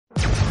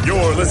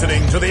You're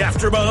listening to the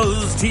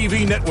AfterBuzz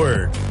TV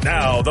Network,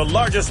 now the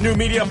largest new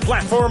media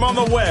platform on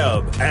the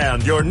web,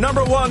 and your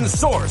number one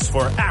source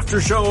for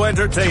after-show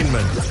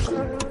entertainment.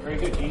 Very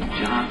good, Gene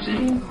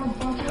Johnson.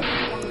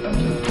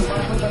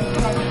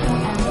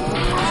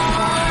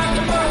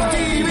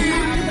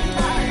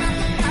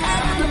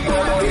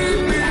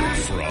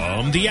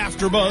 From the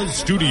AfterBuzz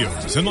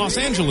Studios in Los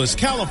Angeles,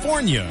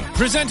 California,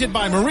 presented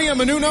by Maria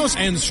Menounos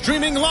and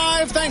streaming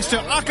live thanks to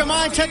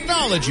Akamai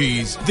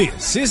Technologies,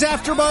 this is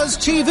AfterBuzz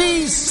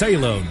TV's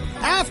Salem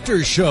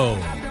After Show.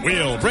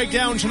 We'll break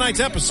down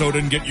tonight's episode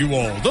and get you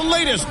all the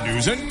latest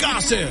news and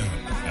gossip.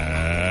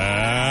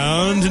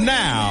 And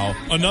now,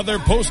 another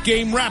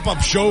post-game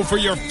wrap-up show for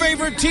your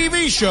favorite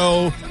TV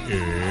show.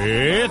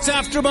 It's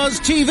AfterBuzz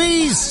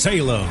TV's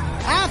Salem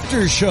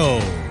After Show.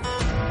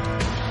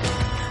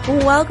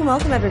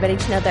 Welcome everybody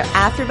to another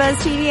AfterBuzz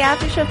TV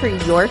After Show for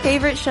your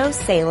favorite show,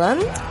 Salem.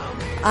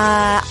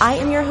 I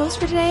am your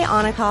host for today,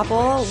 Anna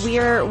Koppel.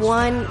 We're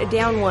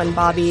down one,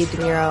 Bobby De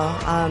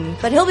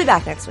Niro, but he'll be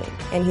back next week,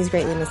 and he's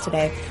great leading us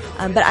today.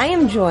 But I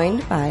am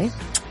joined by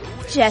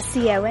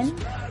Jesse Owen.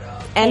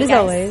 And as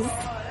always,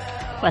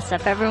 what's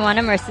up, everyone?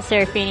 I'm Marissa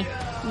Serafini.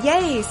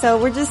 Yay!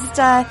 So we're just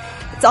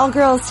it's all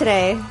girls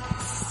today.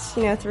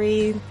 You know,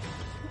 three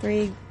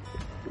ladies.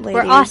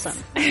 We're awesome.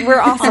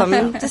 We're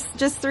awesome.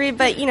 just three,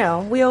 but you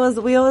know, we always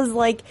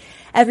like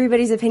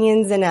everybody's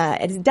opinions, and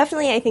it's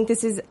definitely, I think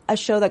this is a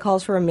show that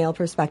calls for a male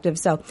perspective.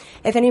 So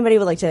if anybody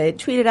would like to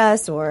tweet at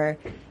us or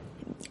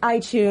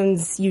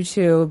iTunes,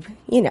 YouTube,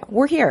 you know,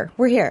 we're here,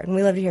 and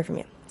we love to hear from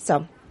you.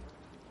 So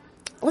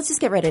let's just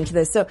get right into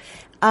this. So,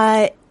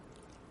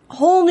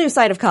 whole new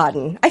side of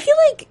Cotton. I feel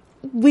like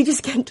we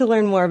just get to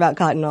learn more about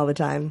Cotton all the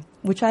time,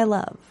 which I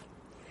love.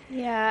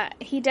 Yeah,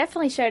 he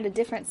definitely showed a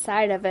different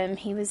side of him.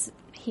 He was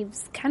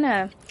kind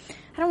of,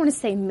 I don't want to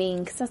say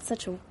mean, because that's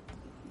such a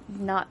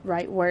not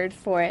right word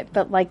for it,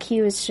 but like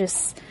he was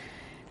just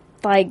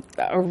like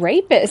a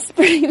rapist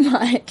pretty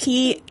much.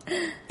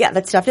 Yeah,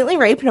 that's definitely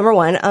rape, number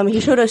one. He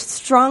showed a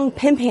strong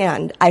pimp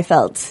hand, I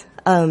felt,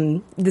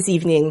 this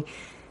evening.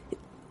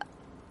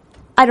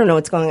 I don't know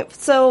what's going on.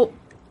 So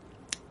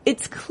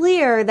it's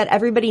clear that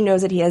everybody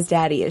knows that he has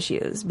daddy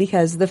issues,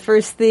 because the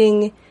first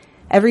thing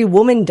every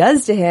woman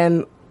does to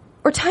him,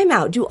 or time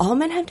out, do all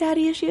men have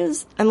daddy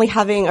issues? I'm like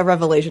having a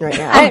revelation right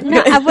now.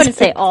 I wouldn't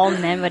say all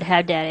men would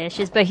have daddy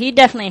issues, but he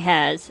definitely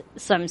has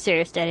some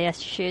serious daddy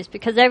issues,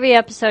 because every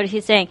episode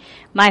he's saying,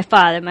 my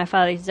father,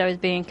 he's always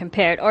being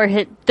compared, or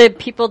the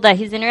people that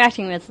he's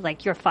interacting with,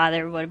 like, your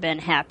father would have been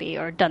happy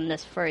or done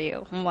this for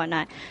you and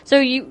whatnot. So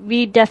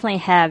we definitely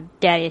have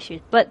daddy issues.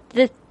 But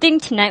the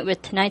thing tonight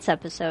with tonight's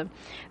episode,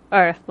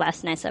 or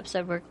last night's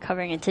episode, we're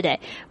covering it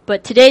today,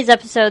 but today's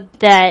episode,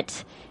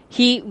 that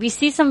we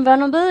see some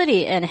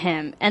vulnerability in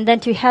him, and then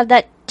to have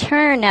that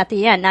turn at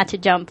the end, not to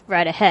jump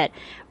right ahead,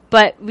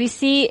 but we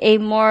see a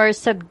more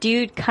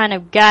subdued kind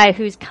of guy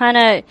who's kind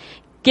of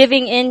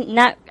giving in,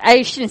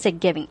 I shouldn't say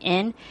giving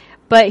in,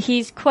 but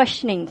he's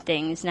questioning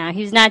things now.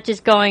 He's not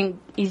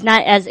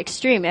as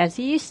extreme as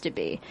he used to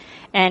be,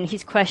 and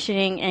he's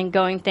questioning and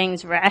going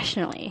things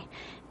rationally,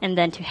 and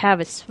then to have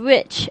a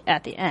switch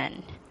at the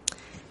end.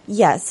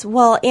 Yes,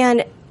 well,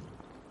 and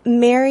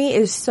Mary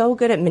is so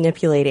good at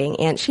manipulating,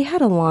 and she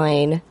had a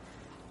line.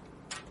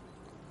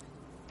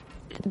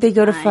 They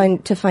go to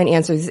find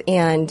answers,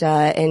 and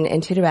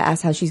Tituba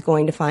asks how she's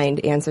going to find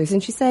answers,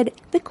 and she said,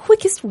 the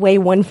quickest way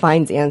one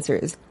finds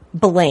answers,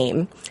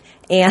 blame.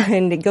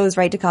 And it goes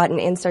right to Cotton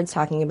and starts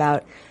talking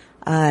about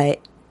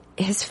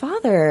his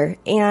father,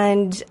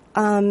 and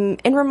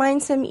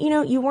reminds him, you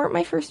know, you weren't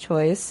my first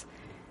choice.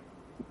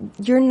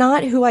 You're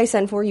not who I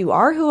sent for. You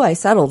are who I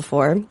settled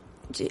for.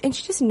 And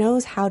she just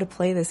knows how to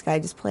play this guy,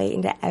 just play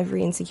into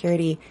every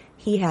insecurity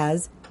he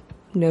has,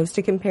 knows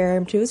to compare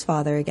him to his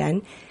father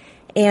again.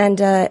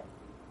 And it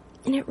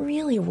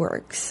really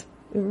works.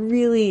 It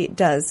really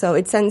does. So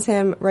it sends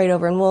him right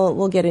over, and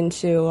we'll get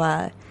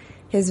into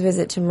his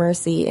visit to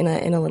Mercy in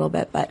a little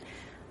bit, but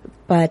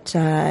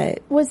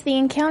was the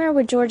encounter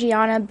with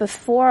Georgiana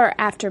before or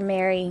after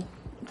Mary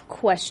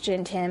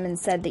questioned him and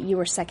said that you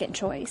were second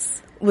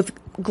choice? With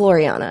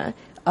Gloriana.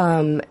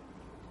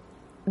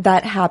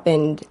 That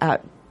happened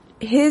at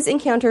his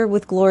encounter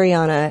with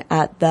Gloriana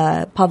at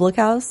the public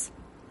house,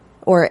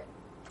 or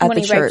at when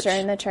the he church. Raped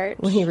her in the church.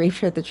 When he raped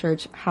her at the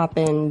church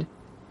happened.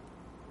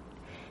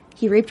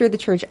 He raped her at the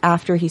church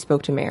after he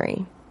spoke to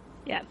Mary.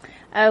 Yeah.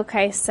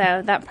 Okay,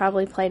 so that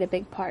probably played a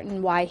big part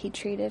in why he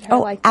treated her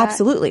like that.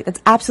 Absolutely.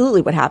 That's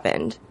absolutely what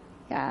happened.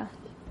 Yeah.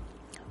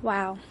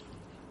 Wow.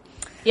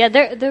 Yeah,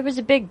 there was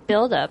a big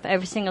build-up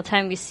every single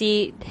time we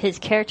see his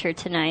character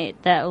tonight,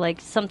 that,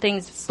 like,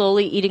 something's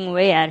slowly eating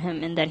away at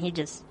him, and then he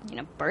just, you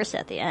know, bursts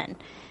at the end.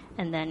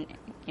 And then,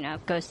 you know,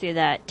 goes through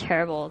that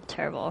terrible,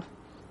 terrible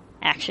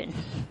action.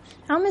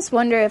 I almost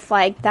wonder if,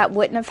 like, that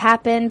wouldn't have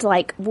happened.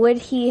 Like, would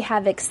he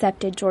have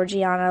accepted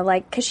Georgiana?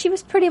 Like, because she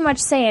was pretty much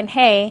saying,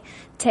 hey,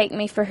 take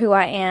me for who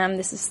I am.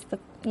 This is,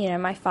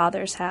 my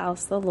Father's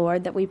house, the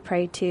Lord that we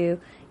pray to.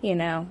 You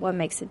know, what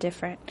makes it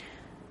different?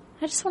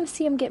 I just want to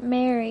see him get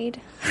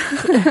married.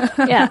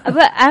 Yeah,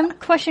 but I'm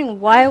questioning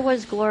why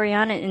was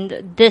Gloriana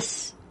in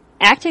this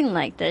acting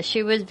like this?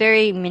 She was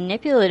very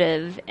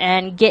manipulative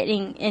and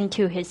getting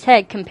into his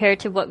head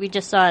compared to what we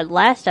just saw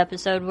last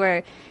episode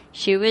where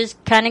she was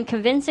kind of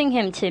convincing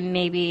him to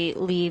maybe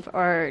leave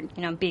or,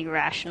 be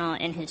rational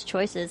in his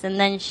choices. And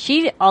then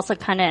she also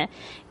kind of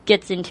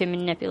gets into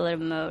manipulative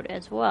mode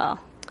as well.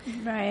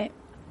 Right.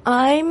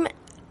 I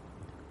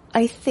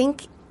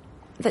think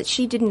that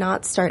she did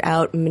not start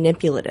out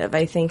manipulative.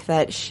 I think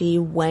that she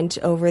went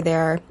over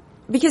there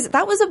because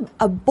that was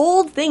a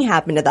bold thing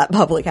happened at that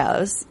public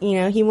house.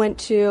 He went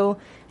to,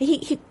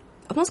 he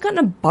almost got in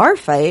a bar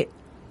fight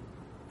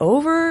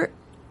over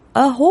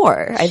a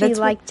whore. She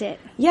liked it.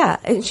 Yeah,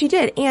 and she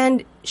did.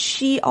 And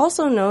she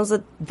also knows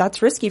that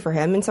that's risky for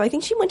him. And so I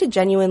think she went to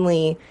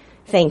genuinely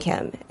thank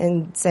him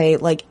and say,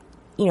 like,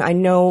 I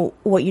know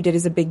what you did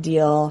is a big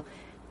deal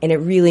and it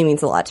really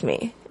means a lot to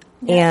me.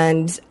 Yeah.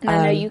 And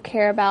I know you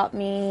care about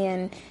me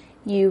and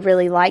you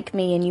really like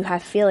me and you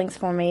have feelings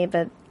for me,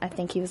 but I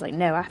think he was like,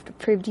 no, I have to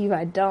prove to you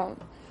I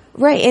don't.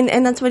 Right,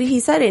 and that's what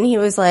he said. And he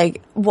was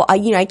like, well,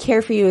 I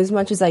care for you as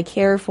much as I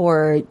care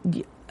for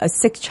a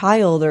sick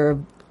child or a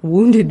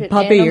wounded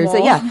puppy animal. Or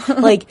so. Yeah,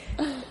 like,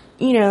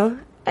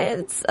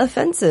 it's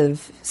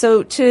offensive.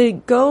 So to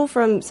go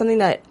from something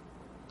that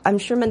I'm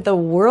sure meant the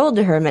world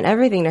to her, meant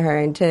everything to her,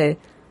 and to,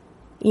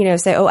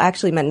 say, oh,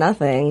 actually meant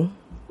nothing,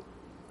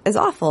 is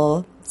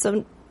awful.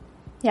 So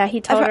yeah,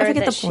 he told her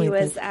that she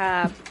was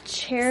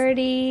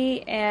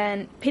charity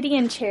and pity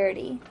and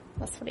charity.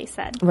 That's what he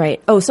said.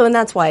 Right. Oh, so and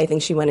that's why I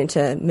think she went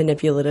into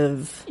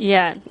manipulative.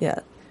 Yeah. Yeah.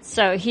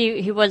 So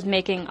he was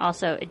making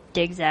also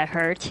digs at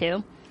her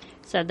too.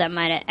 So that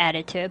might have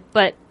added to it.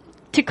 But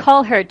to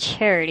call her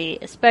charity,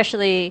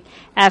 especially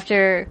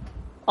after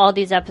all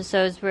these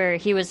episodes where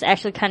he was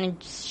actually kind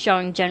of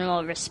showing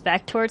general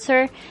respect towards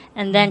her,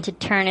 and then to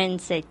turn in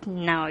and say,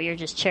 no, you're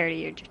just charity,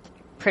 you're just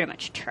pretty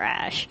much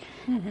trash.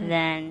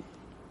 Then,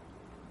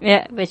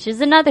 yeah, which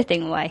is another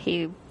thing why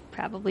he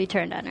probably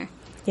turned on her.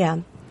 Yeah.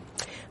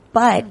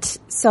 But,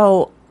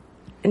 so,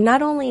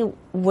 not only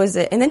was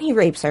it, and then he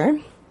rapes her.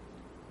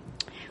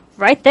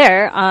 Right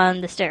there on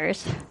the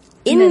stairs.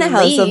 In the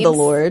house of the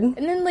Lord. And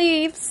then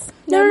leaves.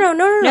 No.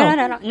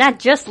 Not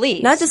just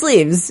leaves. Not just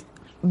leaves,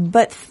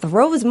 but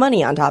throws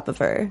money on top of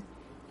her.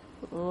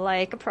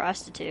 Like a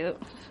prostitute.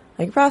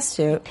 Like a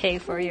prostitute. Pay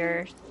for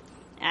your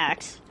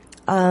acts.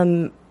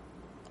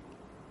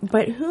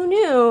 But who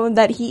knew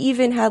that he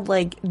even had,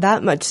 like,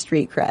 that much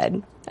street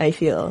cred, I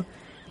feel.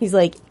 He's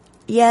like,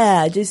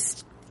 yeah,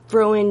 just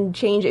throw in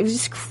change. It was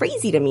just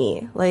crazy to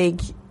me. Like,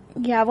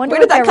 yeah, I wonder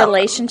what their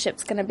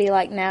relationship's going to be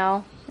like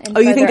now. Oh,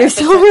 you think there's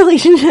still a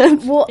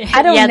relationship? Well,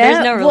 I don't know. Yeah,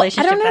 there's no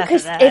relationship I don't know,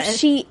 because after that. if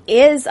she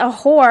is a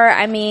whore,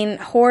 I mean,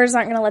 whores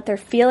aren't going to let their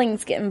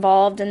feelings get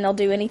involved, and they'll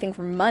do anything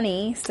for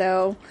money,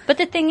 so... But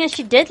the thing is,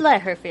 she did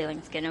let her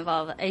feelings get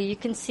involved. You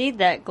can see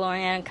that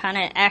Gloriana kind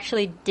of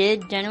actually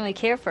did genuinely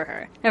care for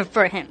her.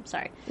 For him,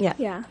 sorry. Yeah.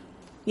 Yeah.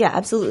 Yeah,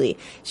 absolutely.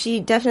 She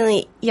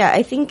definitely... Yeah,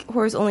 I think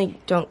whores only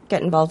don't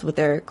get involved with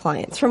their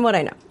clients, from what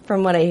I know,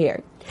 from what I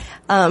hear.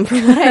 From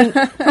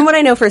what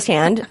I know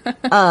firsthand.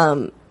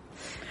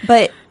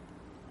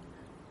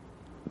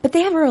 But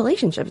they have a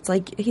relationship. It's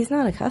like, he's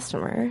not a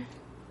customer.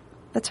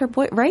 That's her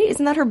boy, right?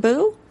 Isn't that her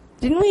boo?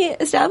 Didn't we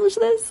establish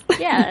this?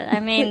 Yeah, I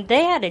mean,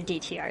 they had a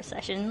DTR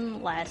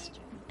session last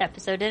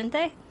episode, didn't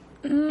they?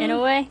 In a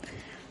way.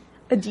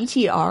 A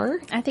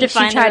DTR? I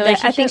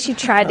think she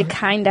tried to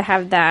kind of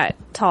have that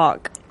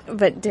talk,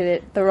 but did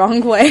it the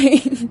wrong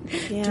way.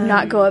 Yeah. Do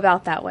not go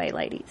about that way,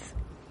 ladies.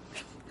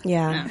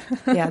 Yeah.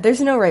 No. Yeah, there's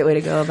no right way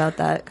to go about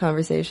that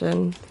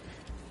conversation,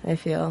 I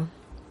feel.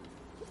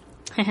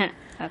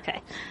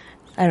 Okay.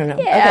 I don't know.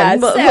 Yeah,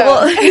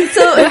 okay.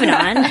 So moving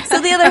on.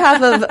 So the other half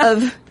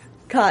of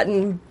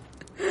Cotton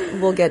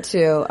we'll get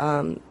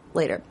to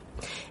later.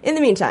 In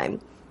the meantime,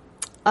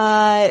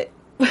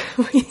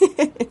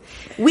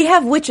 we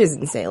have witches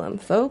in Salem,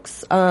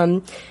 folks.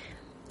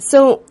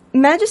 So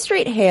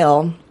Magistrate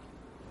Hale,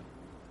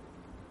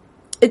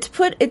 it's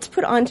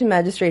put onto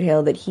Magistrate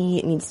Hale that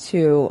he needs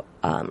to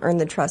earn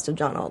the trust of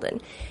John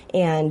Alden,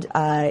 and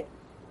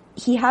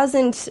he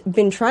hasn't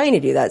been trying to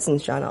do that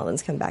since John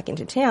Alden's come back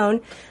into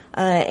town,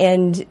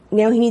 and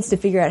now he needs to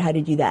figure out how to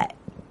do that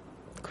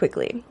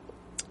quickly.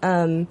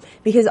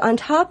 Because on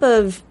top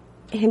of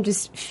him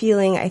just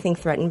feeling, I think,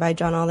 threatened by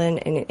John Alden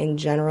in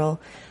general,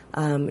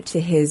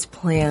 to his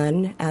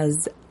plan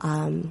as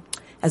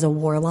a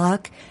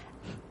warlock,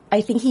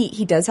 I think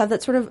he does have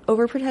that sort of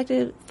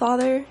overprotective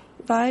father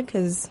vibe,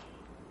 because,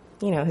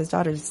 you know, his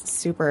daughter's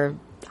super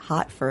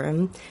hot for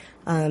him.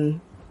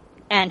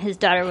 And his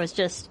daughter was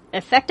just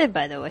affected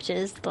by the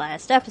witches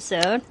last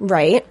episode.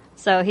 Right.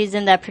 So he's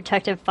in that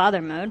protective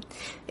father mode.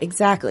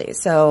 Exactly.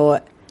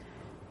 So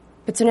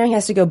now he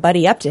has to go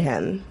buddy up to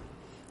him.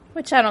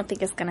 Which I don't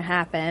think is going to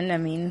happen. I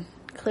mean,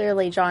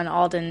 clearly John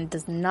Alden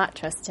does not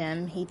trust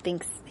him. He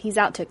thinks he's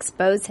out to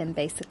expose him,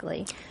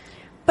 basically.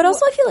 But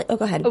also I feel like... Oh,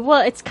 go ahead.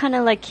 Well, it's kind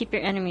of like keep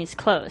your enemies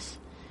close.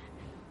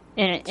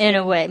 in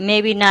a way.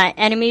 Maybe not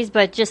enemies,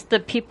 but just the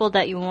people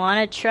that you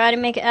want to try to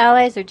make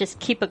allies, or just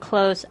keep a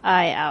close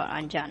eye out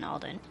on John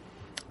Alden.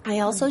 I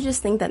also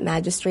just think that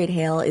Magistrate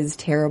Hale is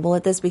terrible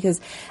at this,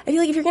 because I feel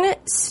like if you're going to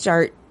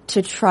start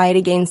to try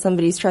to gain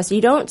somebody's trust,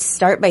 you don't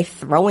start by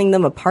throwing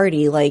them a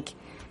party. Like,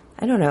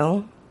 I don't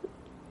know,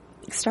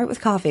 start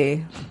with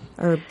coffee,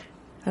 or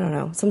I don't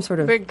know, some sort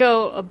of... Or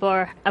go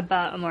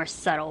about a more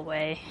subtle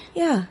way.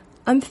 Yeah,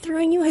 I'm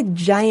throwing you a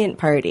giant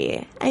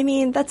party. I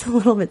mean, that's a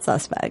little bit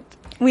suspect.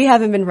 We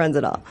haven't been friends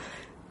at all.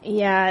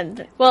 Yeah.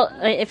 Well,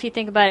 if you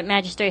think about it,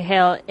 Magistrate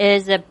Hale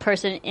is a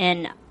person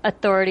in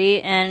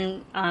authority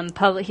and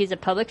he's a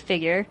public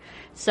figure.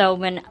 So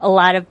when a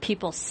lot of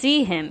people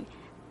see him,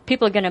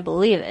 people are going to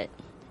believe it.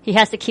 He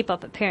has to keep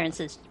up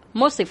appearances,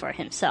 mostly for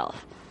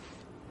himself.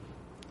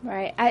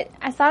 Right.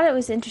 I thought it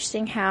was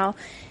interesting how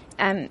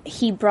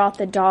he brought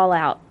the doll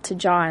out to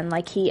John.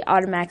 Like, he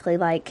automatically,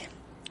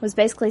 was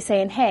basically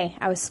saying, hey,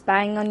 I was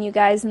spying on you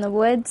guys in the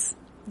woods.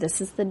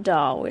 This is the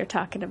doll we're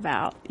talking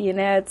about. You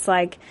know, it's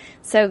like,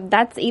 so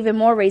that's even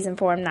more reason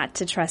for him not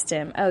to trust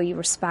him. Oh, you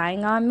were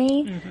spying on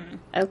me? Mm-hmm.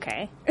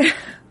 Okay.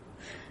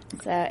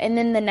 So, and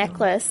then the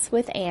necklace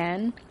with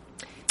Anne,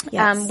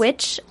 Yes.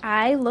 which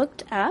I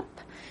looked up,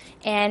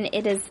 and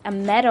it is a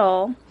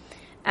metal.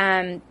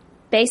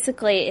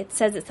 Basically, it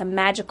says it's a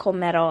magical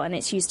metal, and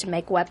it's used to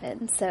make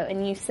weapons. So,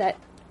 and you said,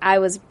 I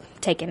was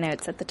taking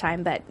notes at the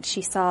time, but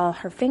she saw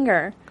her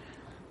finger.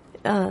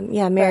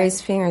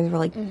 Mary's fingers were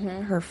like,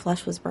 her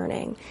flesh was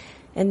burning.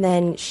 And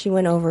then she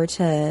went over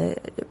to,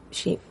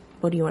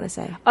 what do you want to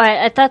say? Oh,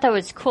 I thought that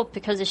was cool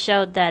because it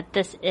showed that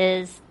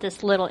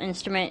this little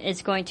instrument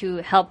is going to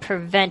help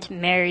prevent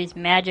Mary's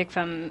magic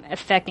from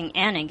affecting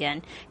Anne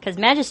again. Because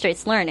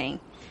Magistrate's learning,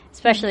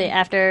 especially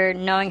after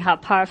knowing how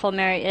powerful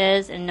Mary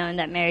is and knowing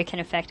that Mary can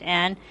affect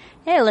Anne.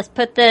 Hey, let's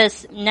put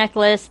this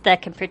necklace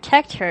that can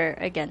protect her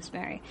against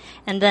Mary.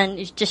 And then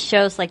it just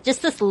shows,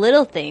 just this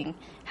little thing,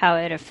 how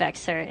it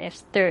affects her.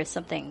 If there is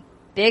something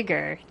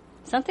bigger,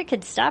 something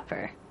could stop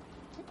her.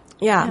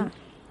 Yeah.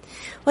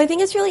 Well, I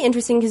think it's really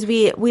interesting because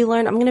we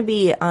learned, I'm going to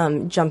be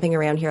jumping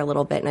around here a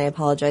little bit, and I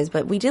apologize,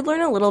 but we did learn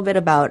a little bit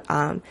about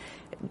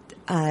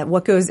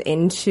what goes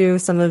into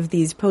some of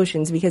these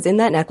potions, because in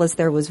that necklace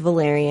there was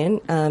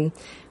valerian,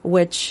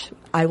 which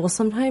I will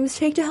sometimes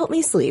take to help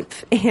me sleep.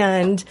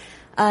 And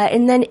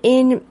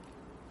then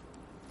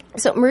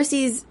so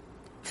Mercy's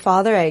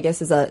father, I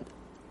guess, is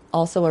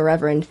also a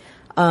reverend,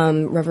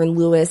 Reverend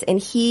Lewis, and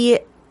he,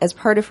 as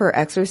part of her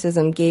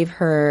exorcism, gave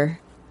her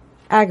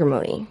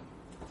agrimony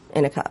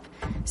in a cup.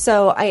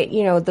 So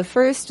the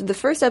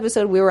first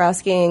episode we were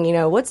asking,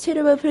 what's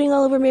Tituba putting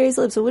all over Mary's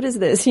lips? So what is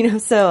this?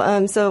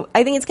 So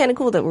I think it's kind of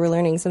cool that we're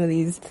learning some of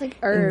these. It's like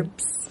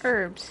herbs.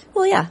 Herbs.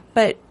 Well, yeah,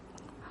 but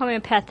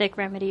homeopathic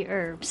remedy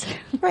herbs.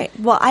 Right.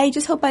 Well, I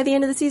just hope by the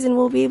end of the season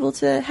we'll be able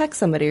to hex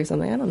somebody or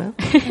something. I don't know.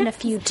 And a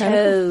few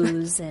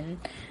toes and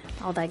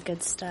all that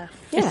good stuff.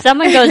 Yeah. If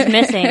someone goes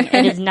missing,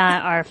 it is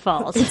not our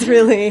fault. It's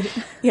really,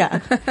 yeah.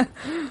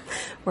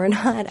 We're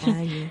not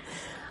Aggie.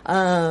 No,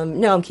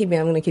 I'm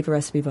going to keep a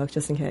recipe book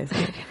just in case.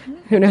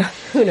 Who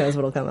knows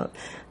what'll come up.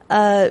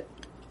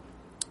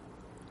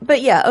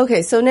 But yeah,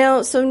 okay. So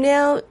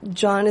now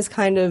John is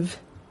kind of,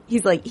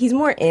 he's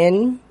more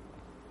in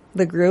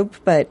the group,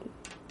 but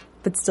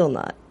still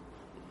not.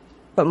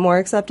 But more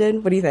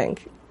accepted. What do you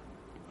think?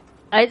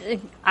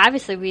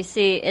 Obviously we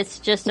see it's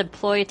just a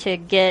ploy to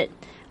get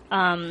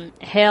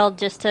Hale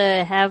just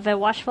to have a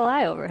watchful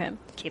eye over him,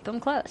 keep him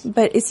close.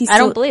 But is he still, I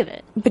don't believe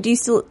it.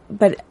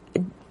 But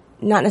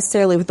not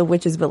necessarily with the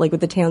witches, but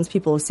with the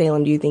townspeople of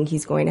Salem, do you think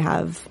he's going to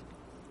have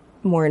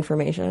more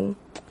information?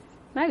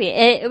 Maybe.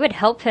 It would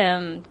help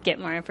him get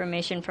more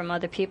information from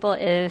other people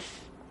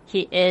if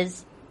he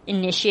is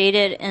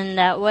initiated in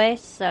that way,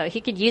 so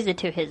he could use it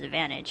to his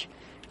advantage.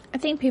 I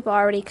think people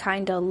already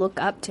kind of look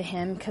up to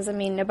him because,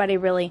 nobody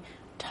really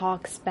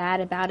talks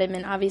bad about him,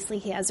 and obviously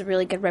he has a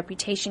really good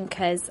reputation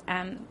because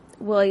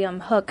William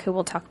Hook, who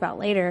we'll talk about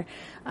later,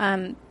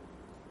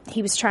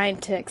 he was trying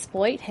to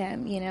exploit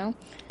him, Well,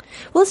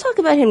 let's talk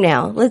about him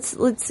now.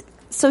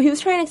 So he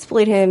was trying to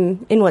exploit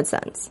him in what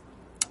sense?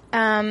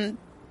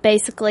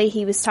 Basically,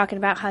 he was talking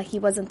about how he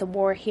wasn't the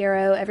war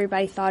hero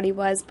everybody thought he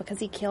was because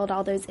he killed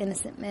all those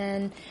innocent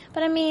men.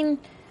 But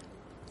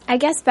I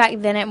guess back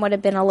then it would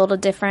have been a little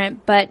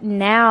different. But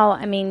now,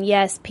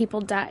 yes, people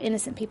die,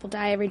 innocent people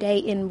die every day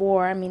in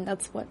war.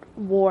 That's what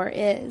war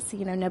is.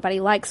 Nobody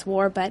likes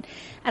war, but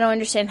I don't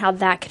understand how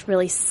that could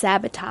really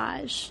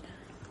sabotage,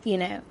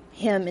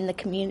 him in the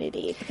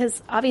community.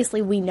 Because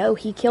obviously we know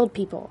he killed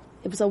people.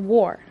 It was a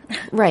war.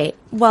 Right.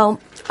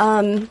 Well,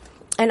 and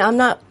I'm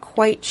not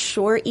quite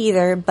sure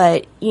either,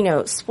 but,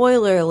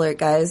 spoiler alert,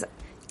 guys,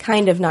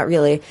 kind of, not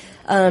really.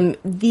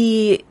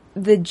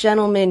 The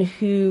gentleman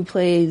who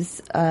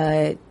plays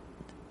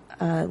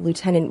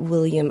Lieutenant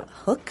William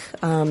Hook,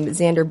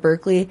 Xander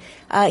Berkeley,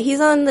 he's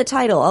on the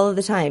title all of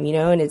the time,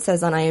 and it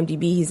says on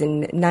IMDb he's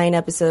in 9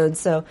 episodes,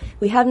 so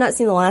we have not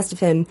seen the last of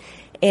him,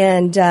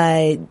 and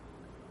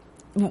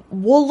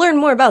we'll learn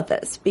more about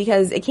this,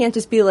 because it can't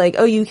just be like,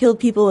 oh, you killed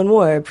people in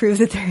war, prove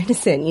that they're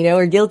innocent,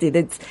 or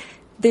guilty.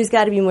 there's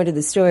got to be more to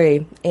the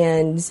story.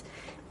 And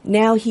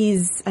now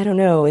he's, I don't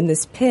know, in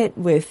this pit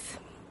with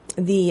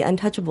the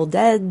untouchable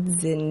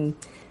deads, and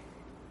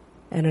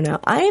I don't know.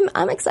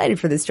 I'm excited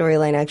for the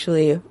storyline,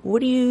 actually.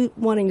 What are you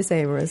wanting to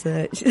say,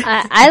 Marissa?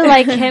 I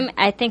like him.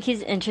 I think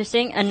he's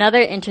interesting. Another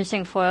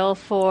interesting foil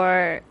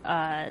for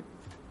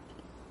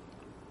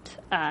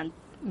John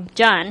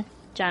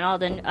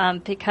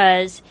Alden,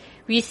 because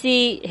we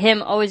see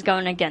him always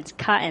going against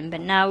Cotton,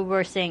 but now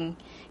we're seeing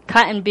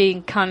Cotton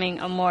becoming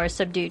a more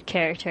subdued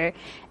character.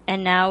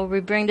 And now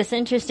we bring this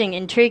interesting,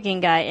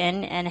 intriguing guy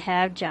in and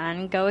have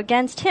John go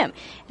against him.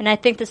 And I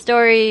think the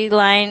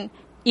storyline,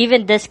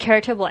 even this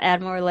character, will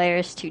add more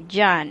layers to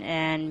John.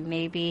 And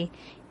maybe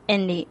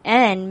in the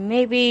end,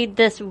 maybe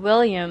this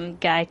William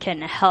guy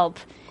can help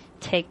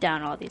take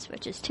down all these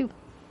witches too.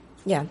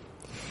 Yeah.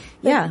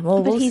 Yeah,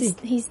 well, But we'll see.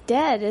 he's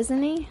dead,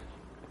 isn't he?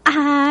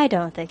 I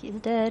don't think he's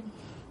dead.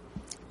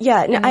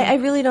 Yeah, no, I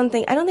really don't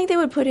think they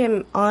would put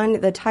him on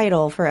the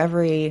title for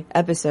every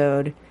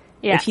episode.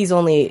 Yeah. If he's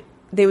only,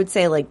 they would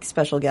say like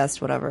special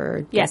guest,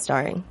 whatever, Yeah. guest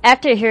starring.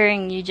 After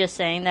hearing you just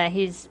saying that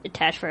he's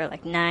attached for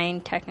like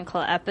 9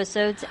 technical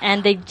episodes,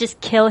 and they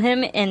just kill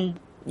him in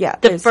Yeah.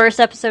 the there's- first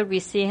episode we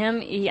see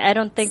him, I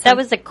don't think that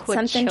was a quick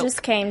Something choke.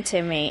 just came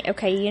to me.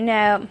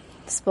 Okay,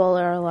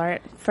 spoiler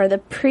alert, for the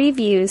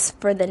previews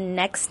for the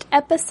next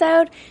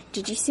episode,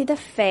 did you see the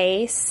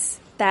face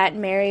that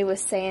Mary was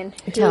saying,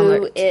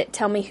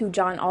 tell me who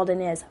John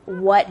Alden is?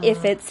 What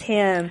if it's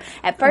him?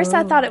 At first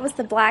I thought it was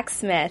the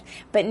blacksmith,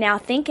 but now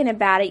thinking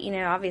about it,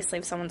 obviously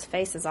if someone's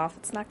face is off,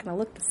 it's not going to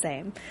look the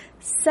same.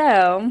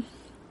 So,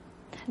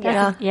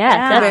 Yeah.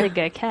 Yeah, that's a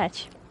good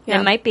catch.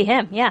 Yeah. It might be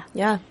him, yeah.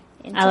 Yeah.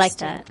 I like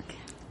that.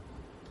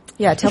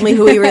 Yeah, tell me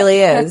who he really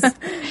is.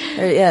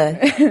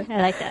 Yeah.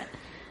 I like that.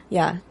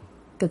 Yeah.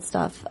 Good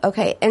stuff.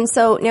 Okay, and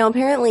so now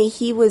apparently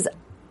he was,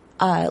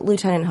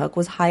 Lieutenant Hook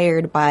was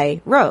hired by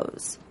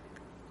Rose,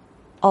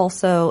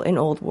 also an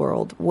old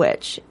world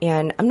witch,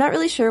 and I'm not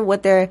really sure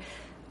what their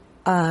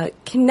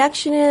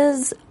connection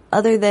is,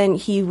 other than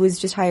he was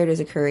just hired as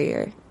a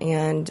courier,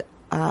 and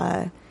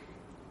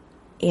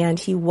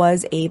he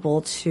was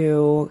able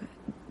to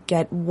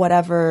get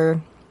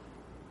whatever.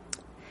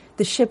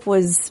 The ship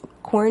was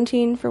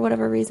quarantined for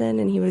whatever reason,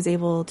 and he was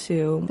able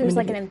to. there's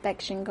like an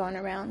infection going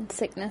around,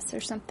 sickness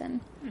or something.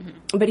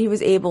 But he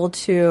was able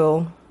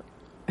to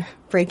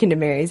break into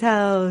Mary's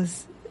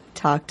house,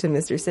 talk to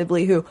Mr.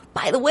 Sibley, who,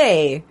 by the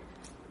way,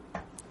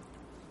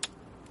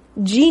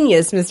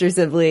 genius, Mr.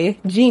 Sibley.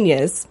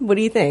 Genius. What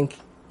do you think?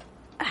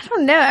 I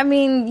don't know. I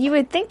mean, you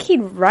would think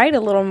he'd write a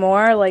little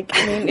more. Like,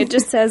 I mean, it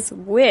just says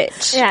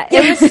witch. Yeah,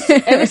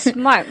 it was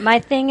smart. My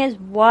thing is,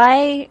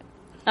 why,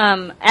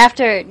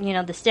 after,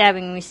 the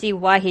stabbing, we see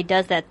why he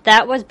does that.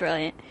 That was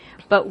brilliant.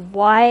 But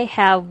why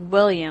have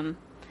William,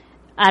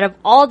 out of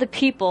all the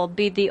people,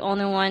 be the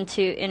only one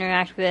to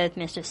interact with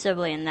Mr.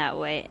 Sibley in that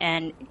way?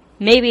 And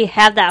maybe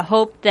have that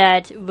hope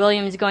that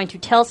William is going to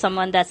tell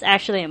someone that's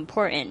actually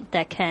important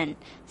that can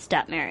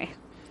stop Mary.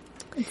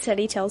 Instead,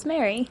 he tells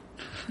Mary.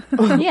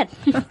 Yeah.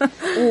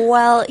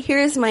 Well,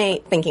 here's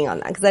my thinking on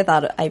that, because I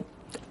thought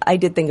I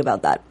did think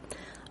about that.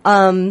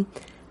 Now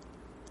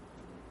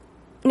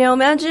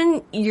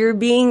imagine you're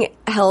being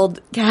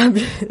held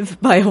captive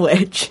by a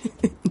witch,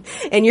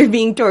 and you're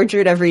being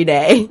tortured every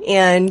day,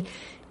 and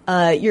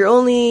your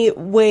only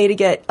way to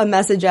get a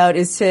message out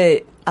is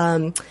to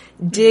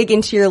dig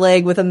into your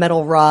leg with a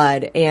metal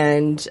rod,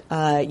 and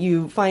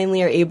you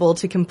finally are able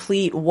to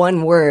complete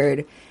one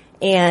word.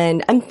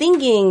 And I'm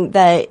thinking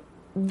that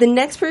the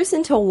next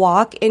person to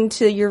walk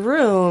into your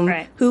room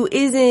Right. who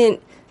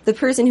isn't the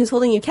person who's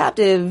holding you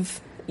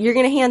captive, you're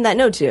going to hand that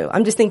note to.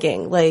 I'm just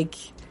thinking, like,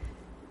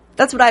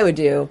 that's what I would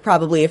do,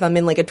 probably, if I'm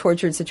in, like, a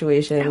tortured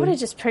situation. I would have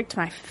just pricked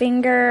my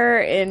finger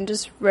and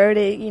just wrote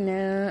it,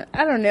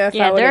 I don't know if I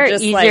Yeah, would there are have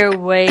just, easier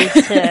ways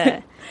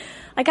to...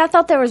 Like, I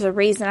thought there was a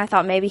reason. I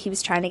thought maybe he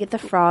was trying to get the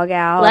frog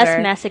out. less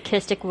or-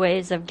 masochistic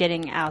ways of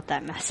getting out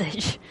that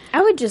message.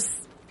 I would just,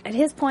 at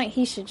his point,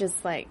 he should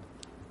just, like,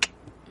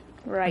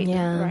 right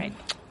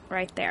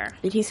there.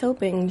 But he's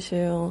hoping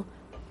to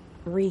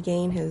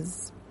regain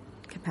his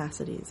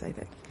capacities, I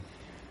think.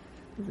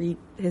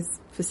 His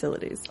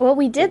facilities. Well,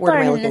 we did What am I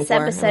learn in looking this for? I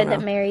don't episode that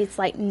know. Mary's,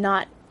 like,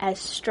 not as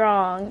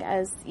strong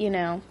as,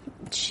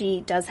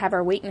 she does have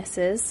her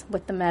weaknesses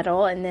with the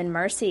metal, and then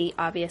Mercy,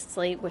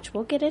 obviously, which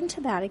we'll get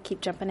into that. I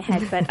keep jumping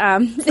ahead, but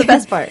It's the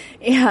best part.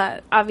 yeah,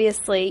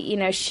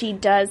 obviously, she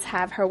does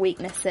have her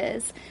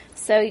weaknesses.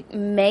 So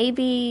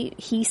maybe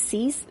he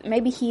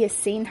has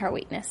seen her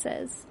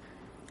weaknesses,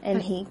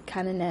 and he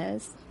kind of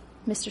knows,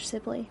 Mr.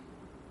 Sibley.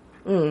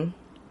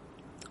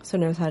 So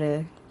knows how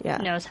to,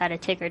 Knows how to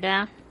take her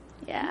down.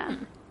 Yeah.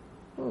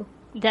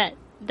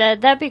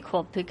 That'd be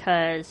cool,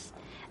 because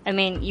I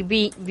mean,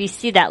 we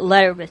see that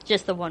letter with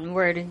just the one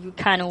word, and you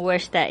kind of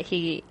wish that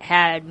he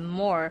had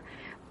more.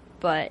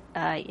 But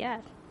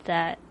yeah,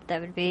 that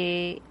would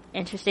be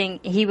interesting.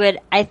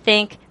 I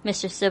think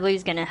Mr.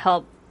 Sibley's going to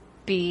help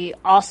be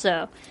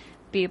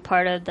a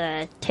part of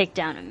the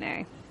takedown of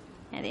Mary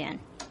at the end.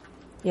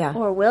 Yeah.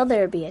 Or will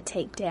there be a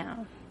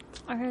takedown?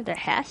 Or there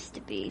has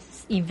to be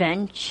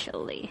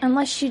eventually.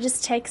 Unless she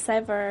just takes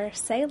over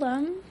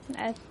Salem,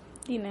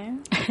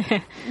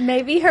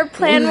 maybe her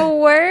plan will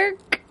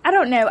work. I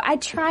don't know. I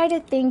try to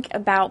think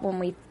about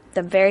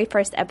the very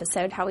first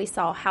episode, how we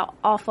saw how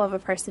awful of a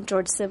person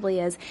George Sibley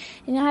is.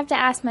 And I have to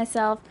ask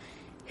myself,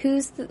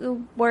 who's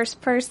the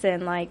worst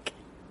person? Like,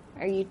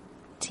 are you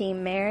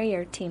Team Mary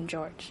or Team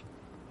George?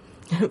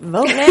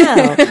 Vote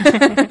now.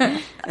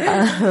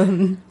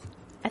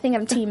 I think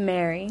I'm Team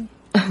Mary.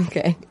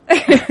 Okay.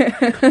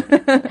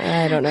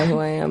 I don't know who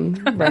I am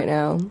right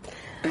now.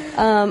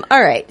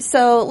 All right.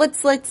 So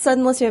let's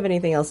unless you have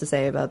anything else to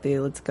say about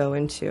let's go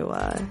into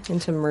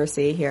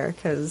Mercy here,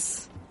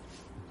 because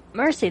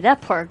Mercy,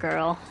 that poor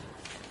girl.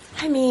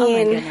 I mean, Oh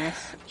my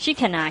goodness. She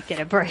cannot get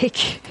a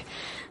break.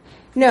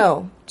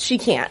 No, she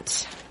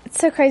can't. It's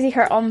so crazy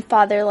her own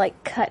father,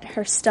 cut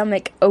her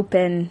stomach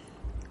open.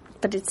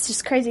 But it's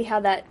just crazy how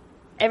that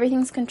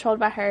everything's controlled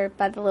by her,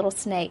 by the little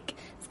snake.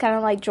 It's kind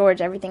of like George,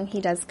 everything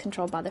he does is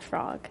controlled by the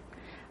frog.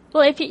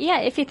 Well, if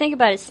you think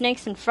about it,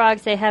 snakes and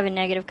frogs, they have a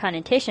negative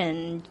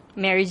connotation.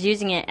 Mary's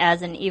using it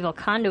as an evil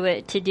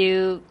conduit to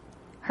do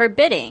her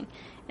bidding,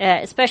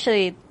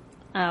 especially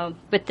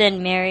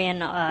within Mary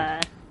and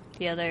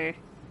the other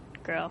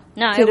girl.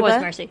 No, Tituba? It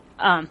was Mercy.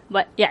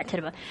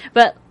 Tituba.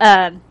 But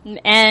and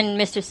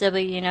Mr.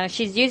 Sibley,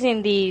 she's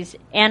using these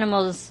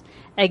animals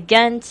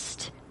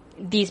against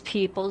these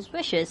people's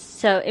wishes.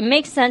 So it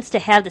makes sense to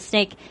have the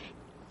snake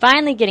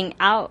finally getting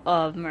out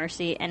of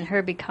Mercy and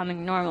her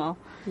becoming normal.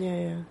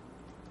 Yeah.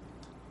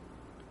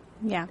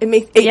 Yeah. It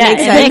makes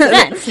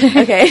sense.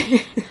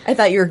 Okay. I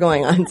thought you were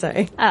going on.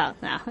 Sorry. Oh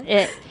no!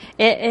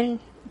 And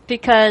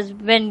because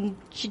when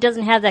she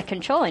doesn't have that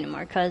control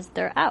anymore, because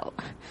they're out.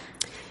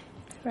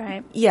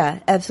 Right. Yeah,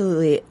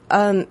 absolutely.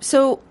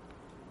 So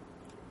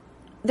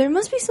there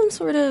must be some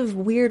sort of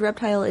weird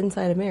reptile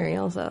inside of Mary,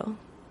 also.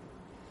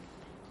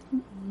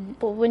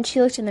 Well, when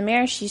she looked in the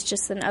mirror, she's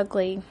just an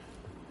ugly,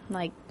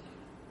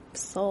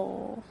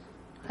 soul.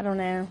 I don't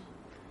know.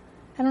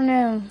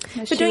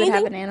 If she don't would you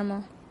have think- an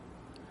animal.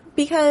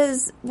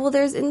 Because,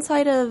 there's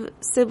inside of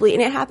Sibley,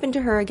 and it happened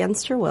to her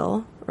against her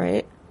will,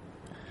 right?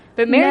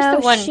 But Mary's No,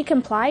 the one. she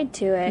complied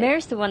to it.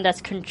 Mary's the one that's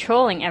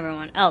controlling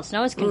everyone else. No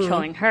one's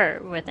controlling her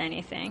with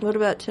anything. What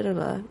about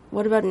Tituba?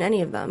 What about in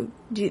any of them?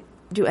 Do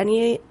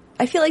any...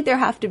 I feel like there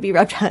have to be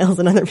reptiles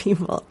in other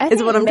people,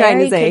 is what I'm trying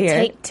to say Mary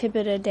here. could take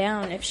Tibita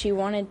down if she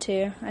wanted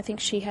to. I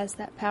think she has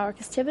that power,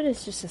 because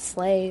Tibita's just a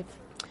slave.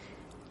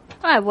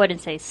 Well, I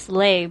wouldn't say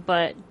slave,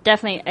 but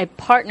definitely a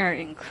partner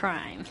in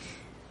crime.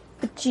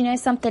 But do you know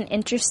something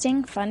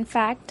interesting? Fun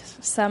fact.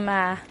 Some,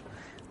 not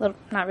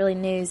really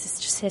news, it's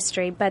just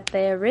history, but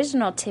the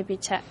original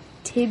Tituba,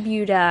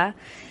 Tituba.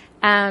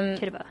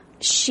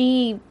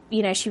 she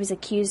was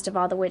accused of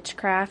all the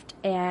witchcraft,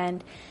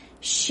 and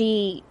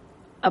she,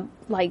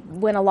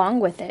 went along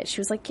with it. She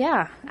was like,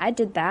 yeah, I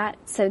did that.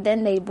 So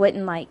then they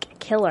wouldn't,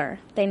 kill her.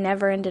 They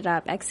never ended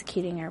up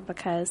executing her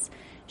because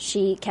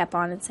she kept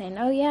on and saying,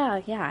 oh, yeah,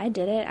 I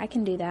did it. I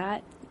can do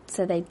that.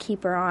 So they'd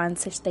keep her on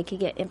so they could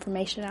get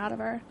information out of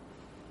her.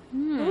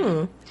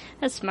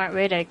 That's a smart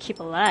way to keep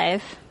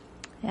alive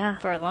Yeah.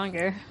 for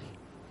longer.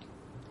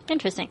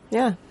 Interesting.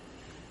 Yeah.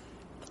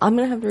 I'm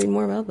going to have to read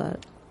more about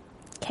that.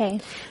 Okay.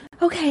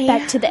 Okay.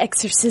 Back to the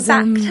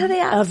exorcism, Back to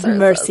the of exorcism.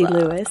 Mercy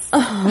Lewis.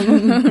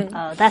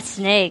 Oh, that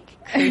snake.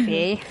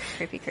 Creepy.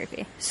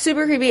 creepy.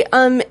 Super creepy.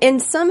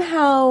 And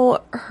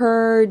somehow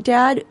her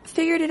dad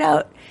figured it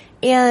out,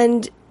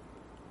 and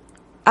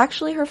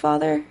actually her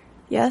father,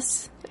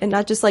 yes, and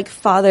not just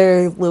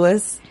Father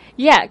Lewis.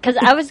 Yeah, because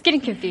I was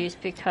getting confused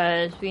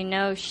because we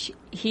know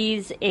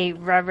he's a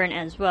reverend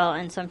as well,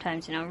 and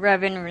sometimes,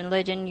 reverend and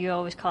religion, you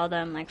always call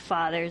them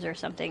fathers or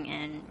something,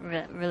 and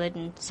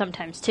religion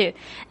sometimes too.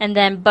 And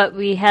then, but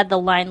we had the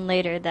line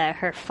later that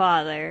her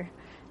father,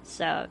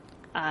 so,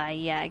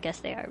 I guess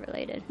they are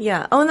related.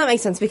 Yeah. Oh, and that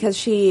makes sense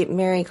because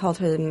Mary called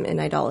him an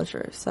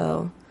idolater.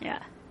 So, Yeah.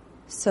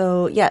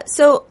 So,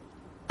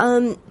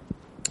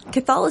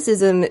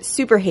 Catholicism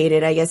super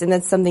hated, I guess, and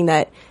that's something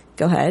that,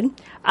 go ahead.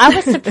 I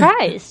was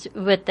surprised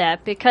with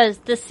that because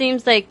this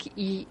seems like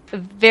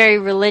very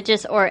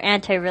religious or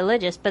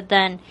anti-religious, but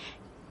then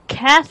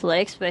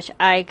Catholics, which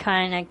I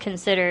kind of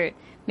consider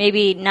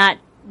maybe not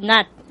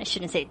I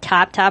shouldn't say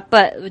top,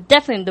 but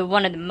definitely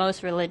one of the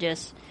most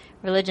religious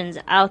religions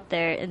out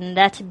there, and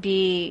that to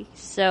be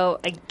so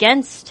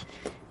against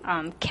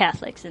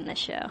Catholics in this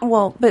show.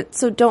 Well, but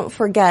so don't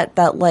forget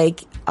that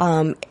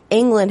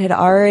England had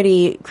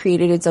already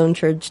created its own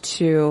church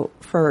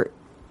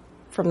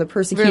from the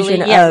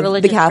persecution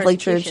of the Catholic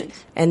Church,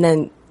 and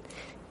then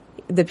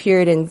the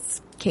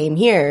Puritans came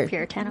here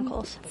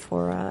Puritanicals.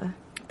 for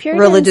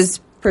Puritans- religious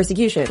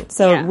persecution.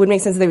 So Yeah. it would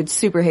make sense that they would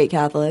super hate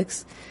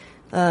Catholics.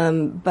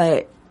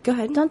 But go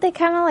ahead. Don't they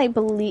kind of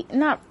believe,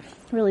 not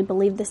really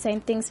believe the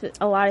same things, but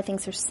a lot of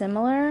things are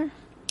similar?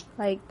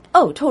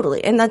 Oh,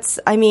 totally. And that's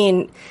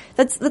kind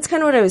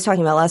of what I was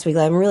talking about last week.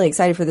 I'm really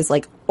excited for this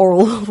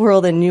old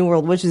world and new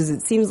world witches.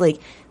 It seems like,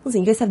 listen,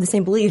 you guys have the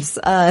same beliefs,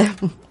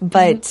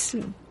 but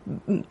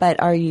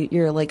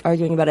you're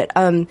arguing about it.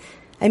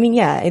 I mean,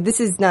 yeah,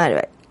 this is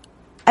not.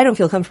 I don't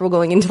feel comfortable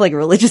going into like a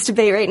religious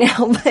debate right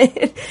now,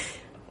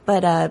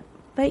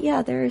 but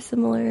yeah, there are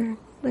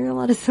a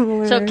lot of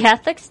similar. So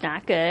Catholic's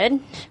not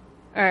good,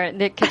 or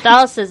the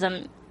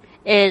Catholicism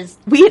is.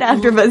 We at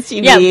AfterBuzz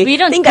TV, yeah, we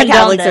don't think that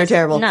condone Catholics this. are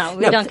terrible. No,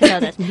 we don't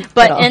condone this. At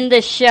But all. in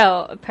this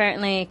show,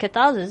 apparently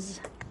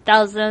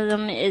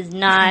Catholicism is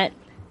not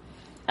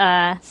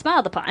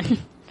smiled upon.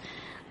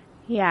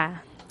 Yeah.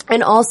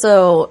 And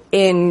also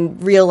in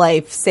real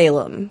life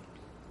Salem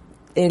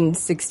in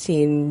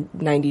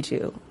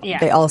 1692, Yeah,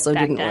 they also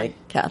back didn't then.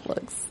 like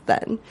Catholics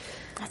then.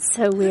 That's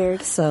so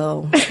weird.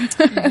 So,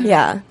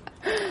 yeah.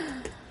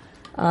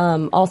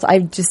 Also,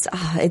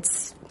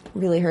 it's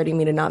really hurting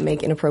me to not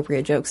make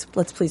inappropriate jokes.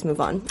 Let's please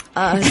move on.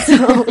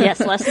 Yes,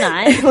 let's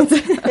not.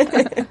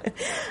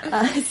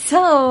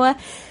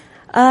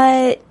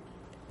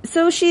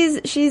 So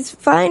she's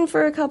fine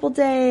for a couple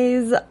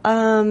days.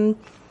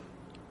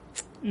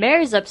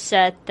 Mary's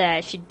upset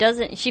that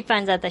she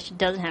finds out that she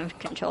doesn't have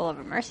control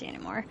over Mercy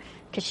anymore.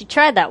 Because she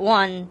tried that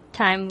one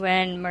time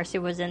when Mercy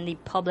was in the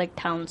public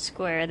town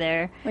square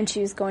there. When she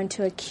was going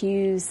to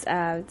accuse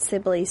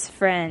Sibley's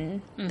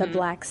friend, the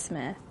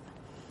blacksmith.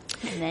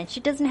 And then she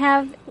doesn't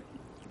have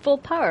full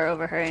power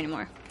over her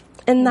anymore.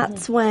 And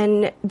that's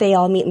when they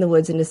all meet in the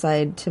woods and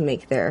decide to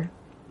make their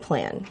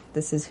plan.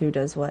 This is who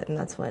does what, and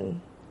that's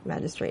when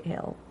Magistrate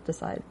Hale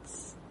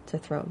decides to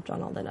throw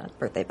John Alden a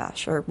birthday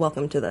bash, or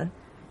welcome to the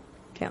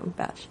town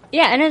bash.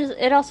 Yeah, and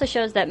it also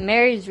shows that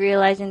Mary's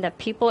realizing that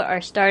people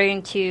are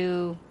starting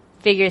to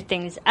figure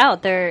things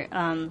out. They're,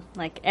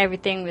 like,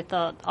 everything with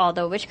all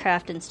the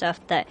witchcraft and stuff,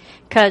 that,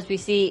 because we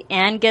see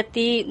Anne get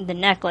the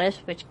necklace,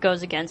 which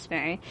goes against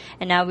Mary,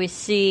 and now we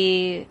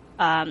see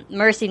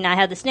Mercy not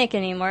have the snake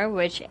anymore,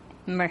 which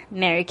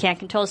Mary can't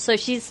control, so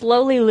she's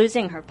slowly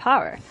losing her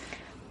power.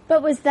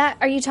 But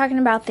are you talking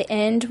about the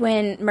end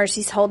when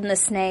Mercy's holding the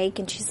snake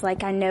and she's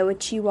like, I know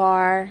what you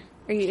are?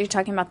 You're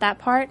talking about that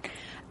part?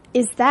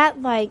 Is that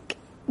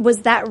was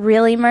that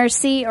really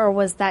Mercy, or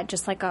was that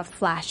just like a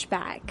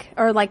flashback?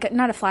 Or like,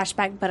 not a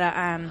flashback, but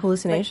a...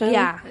 Hallucination?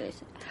 yeah.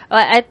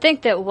 I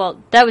think that,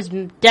 that was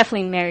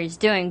definitely Mary's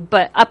doing,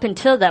 but up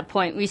until that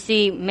point, we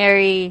see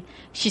Mary,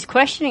 she's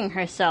questioning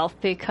herself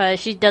because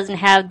she doesn't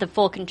have the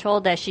full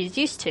control that she's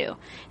used to,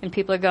 and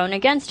people are going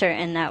against her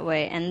in that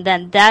way, and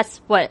then that's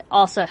what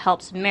also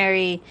helps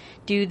Mary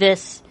do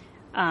this,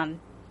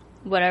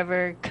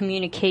 whatever,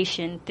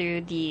 communication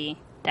through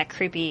that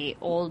creepy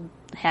old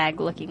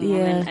hag-looking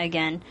woman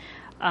again.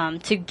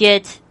 To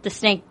get the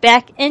snake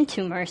back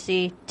into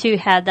Mercy to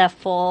have that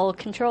full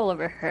control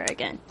over her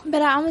again.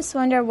 But I almost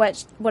wonder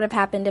what would have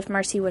happened if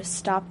Mercy would have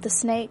stopped the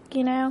snake,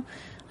 you know?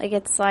 Like,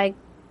 it's like,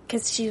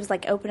 because she was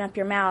like, open up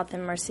your mouth,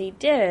 and Mercy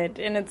did.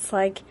 And it's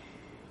like,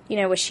 you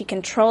know, was she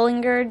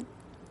controlling her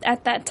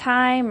at that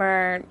time?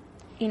 Or,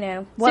 you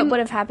know, what would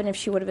have happened if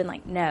she would have been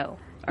like, no?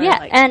 Or Yeah,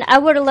 and I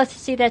would have loved to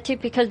see that too,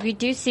 because we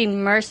do see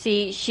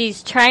Mercy,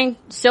 she's trying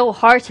so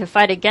hard to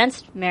fight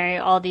against Mary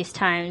all these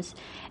times.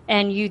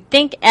 And you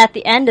think at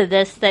the end of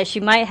this that she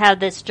might have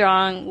this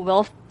strong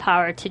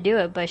willpower to do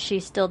it, but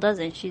she still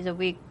doesn't. She's a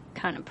weak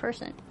kind of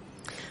person.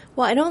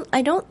 Well,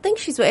 I don't think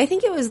she's... I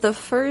think it was the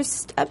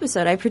first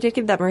episode. I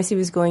predicted that Mercy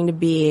was going to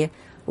be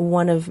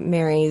one of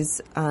Mary's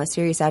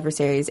serious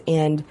adversaries,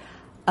 and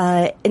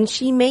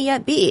she may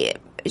yet be.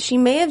 She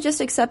may have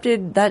just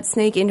accepted that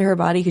snake into her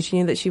body because she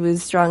knew that she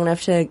was strong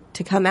enough to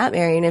come at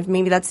Mary, and if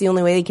maybe that's the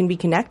only way they can be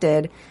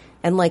connected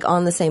and, like,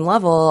 on the same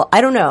level.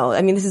 I don't know.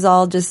 I mean, this is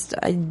all just...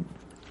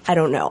 I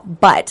don't know,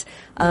 but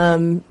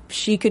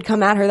she could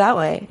come at her that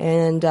way,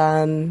 and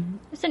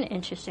it's an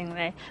interesting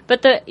way.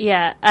 But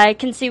I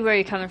can see where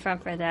you're coming from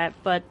for that.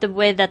 But the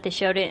way that they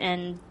showed it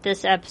in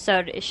this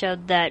episode, it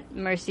showed that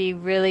Mercy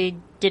really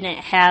didn't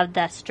have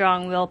that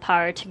strong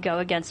willpower to go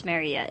against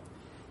Mary yet.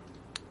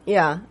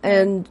 Yeah,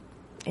 and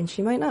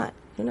she might not.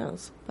 Who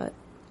knows? But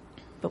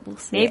we'll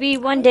see. Maybe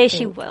one day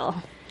she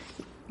will.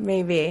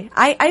 Maybe.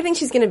 I think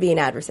she's going to be an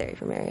adversary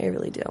for Mary. I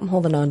really do. I'm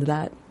holding on to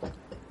that.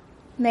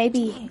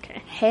 Maybe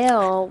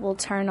Hale will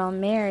turn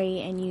on Mary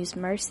and use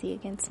Mercy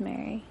against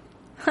Mary.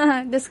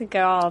 This could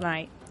go all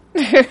night.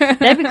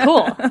 That'd be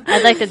cool.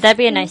 I'd like that. That'd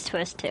be a nice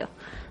twist, too.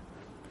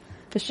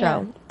 The show.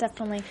 Yeah,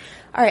 definitely.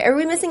 All right, are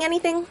we missing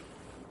anything?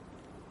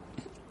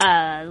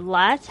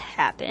 Lots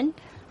happened.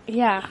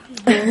 Yeah,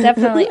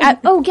 definitely.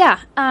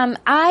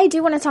 I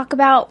do want to talk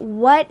about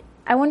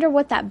I wonder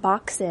what that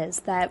box is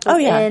that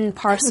was in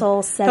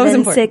parcel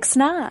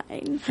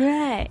 769.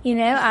 Right. You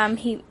know,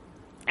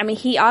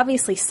 he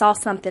obviously saw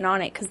something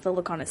on it because the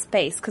look on his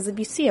face. Because if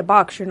you see a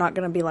box, you're not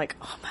going to be like,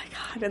 oh my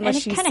God, unless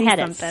you see something. And it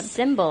kind of had a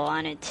symbol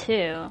on it,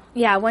 too.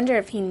 Yeah, I wonder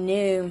if he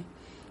knew.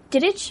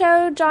 Did it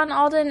show John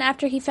Alden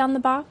after he found the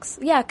box?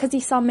 Yeah, because he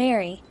saw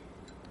Mary.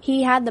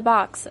 He had the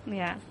box.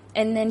 Yeah.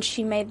 And then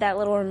she made that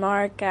little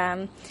remark.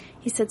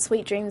 He said,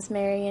 sweet dreams,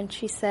 Mary. And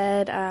she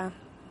said,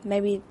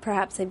 maybe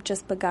perhaps they've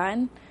just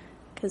begun.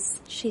 Because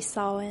she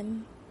saw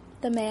him,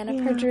 the man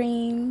of her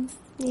dreams.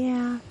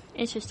 Yeah.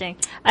 Interesting.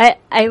 I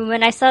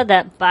when I saw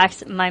that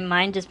box, my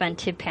mind just went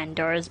to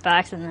Pandora's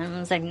box, and then I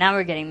was like, now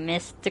we're getting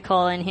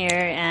mystical in here,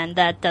 and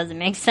that doesn't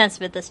make sense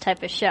with this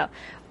type of show.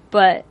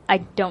 But I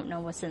don't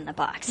know what's in the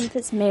box. If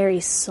it's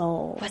Mary's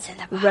soul. What's in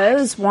the box?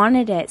 Rose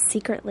wanted it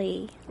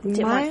secretly.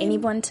 Didn't want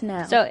anyone to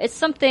know. So it's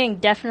something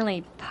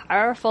definitely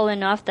powerful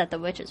enough that the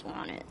witches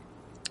want it.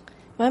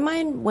 My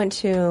mind went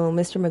to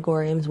Mr.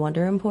 Megorium's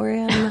Wonder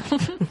Emporium. I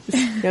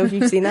don't know if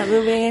you've seen that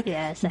movie.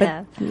 Yes, I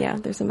have. Yeah,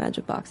 there's a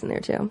magic box in there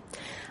too.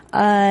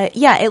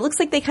 Yeah, it looks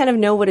like they kind of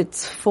know what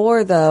it's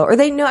for, though. Or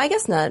they know, I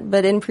guess not,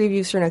 but in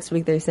previews for next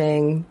week, they're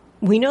saying,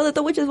 we know that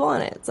the witches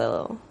want it,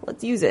 so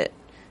let's use it.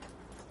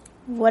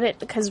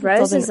 Because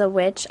Rose is a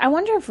witch. I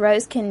wonder if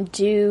Rose can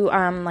do,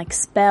 like,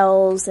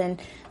 spells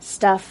and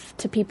stuff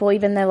to people,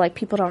 even though, like,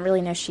 people don't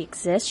really know she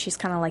exists. She's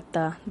kind of like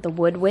the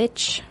wood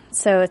witch.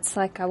 So it's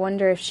like, I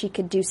wonder if she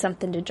could do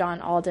something to John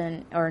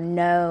Alden or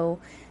know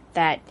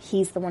that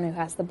he's the one who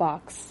has the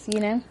box, you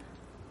know?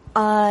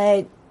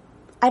 I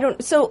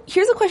don't, so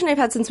here's a question I've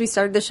had since we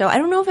started the show. I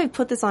don't know if I've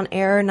put this on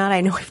air or not.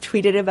 I know I've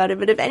tweeted about it,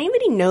 but if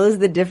anybody knows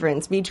the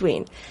difference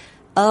between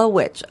a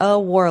witch, a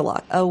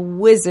warlock, a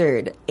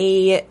wizard,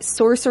 a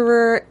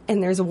sorcerer,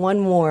 and there's one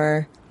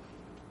more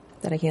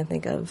that I can't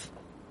think of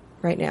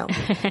right now.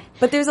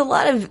 But there's a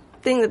lot of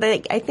things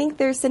that I think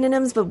they're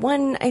synonyms, but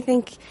one I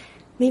think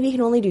maybe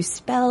can only do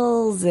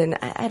spells, and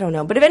I don't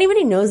know. But if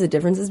anybody knows the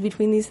differences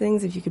between these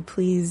things, if you could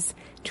please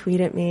tweet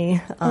at me.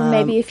 Or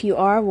maybe if you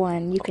are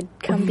one, you could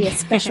come be a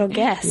special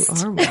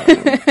guest. You are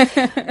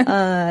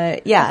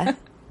one. Yeah.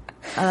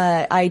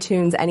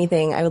 iTunes,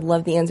 anything. I would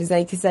love the answers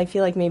because I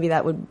feel like maybe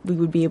we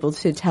would be able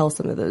to tell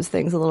some of those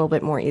things a little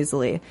bit more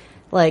easily.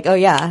 Like, oh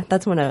yeah,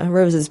 that's one of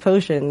Rose's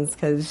potions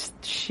because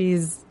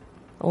she's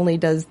only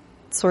does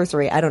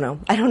sorcery. I don't know.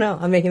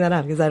 I'm making that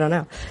up because I don't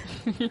know.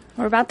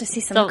 We're about to see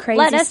some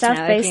crazy stuff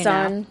based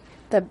on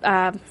the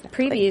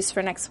previews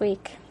for next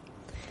week.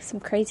 Some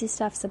crazy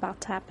stuff's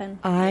about to happen.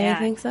 I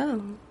think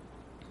so.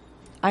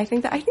 I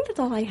think that's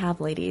all I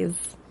have, ladies.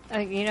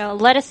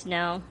 Let us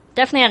know.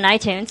 Definitely on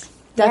iTunes.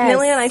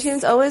 Definitely on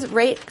iTunes. Always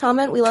rate,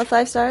 comment. We love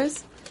 5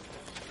 stars.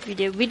 We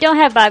do. We don't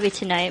have Bobby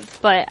tonight,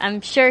 but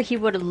I'm sure he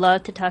would have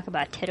loved to talk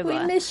about Tituba.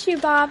 We miss you,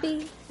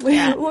 Bobby.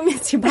 We'll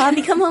miss you,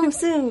 Bobby. Come home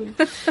soon.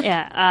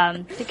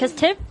 Yeah, because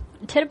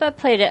Tituba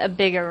played a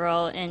bigger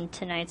role in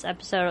tonight's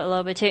episode a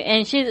little bit too,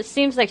 and it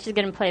seems like she's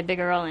going to play a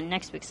bigger role in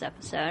next week's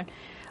episode.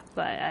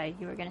 But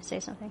you were going to say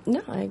something?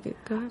 No,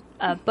 go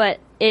ahead. But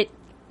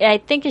I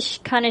think it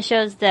kind of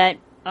shows that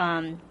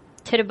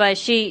Tituba,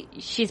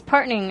 she's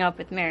partnering up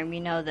with Mary. We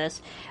know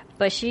this,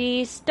 but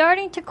she's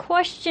starting to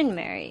question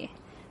Mary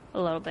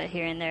a little bit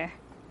here and there.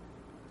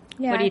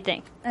 Yeah, what do you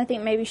think? I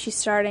think maybe she's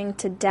starting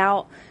to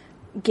doubt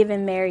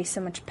giving Mary so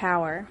much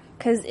power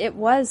because it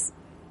was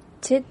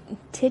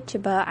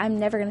Tituba. I'm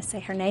never going to say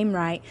her name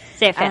right.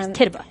 Say it fast.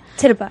 Tituba.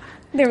 Tituba.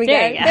 There we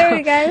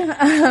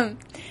go.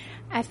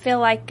 I feel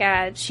like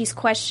she's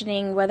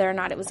questioning whether or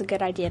not it was a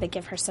good idea to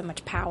give her so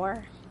much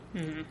power.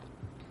 Mm-hmm.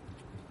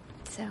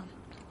 So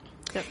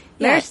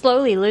Mary's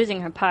slowly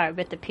losing her power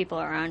with the people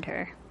around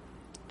her.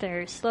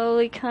 They're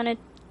slowly kind of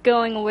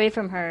going away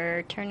from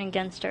her, turning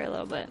against her a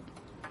little bit.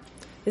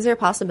 Is there a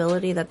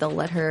possibility that they'll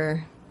let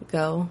her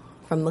go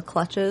from the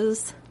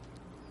clutches?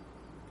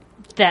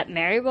 That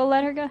Mary will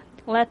let her go?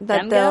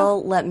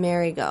 They'll let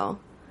Mary go.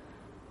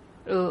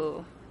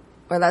 Ooh.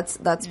 Or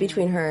that's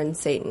between her and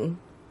Satan.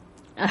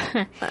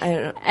 I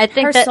don't know. I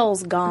think her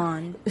soul's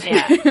gone.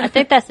 Yeah, I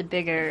think that's a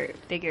bigger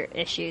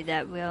issue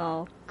that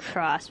we'll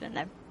cross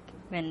when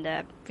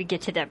we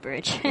get to that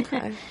bridge.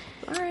 Okay.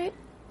 All right.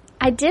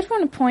 I did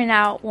want to point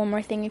out one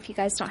more thing if you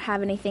guys don't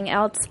have anything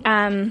else.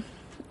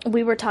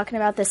 We were talking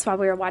about this while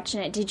we were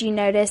watching it. Did you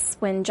notice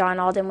when John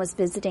Alden was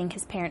visiting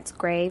his parents'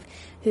 grave,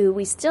 who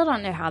we still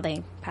don't know how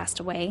they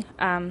passed away,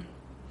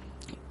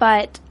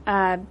 but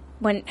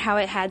how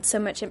it had so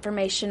much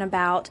information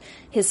about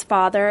his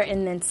father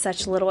and then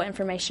such little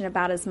information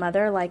about his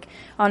mother. Like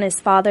on his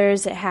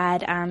father's, it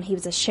had he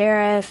was a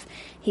sheriff.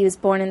 He was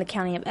born in the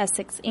county of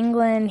Essex,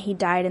 England. He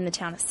died in the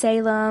town of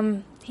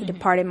Salem. He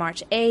departed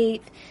March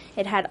 8th.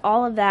 It had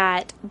all of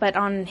that, but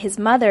on his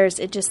mother's,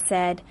 it just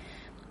said,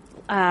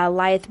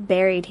 lieth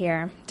buried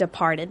here,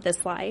 departed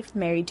this life,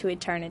 married to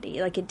eternity.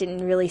 Like, it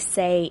didn't really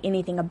say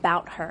anything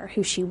about her,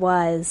 who she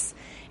was.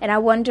 And I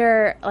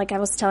wonder, like I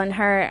was telling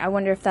her, I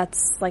wonder if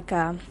that's like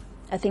a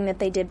thing that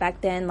they did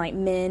back then, like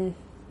men,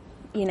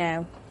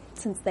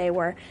 since they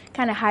were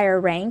kind of higher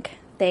rank,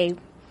 they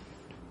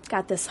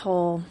got this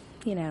whole,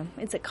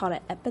 is it called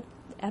an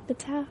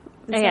epitaph?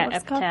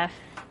 Epitaph.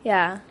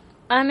 Yeah.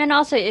 And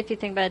also, if you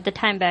think about it, the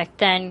time back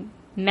then,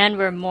 men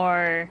were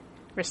more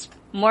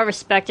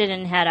respected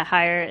and had a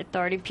higher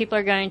authority. People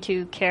are going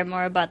to care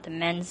more about the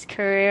men's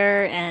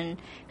career and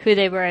who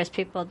they were as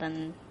people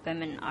than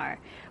women are.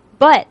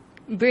 But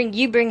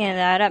bringing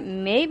that up,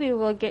 maybe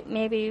we'll get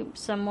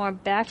some more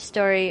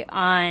backstory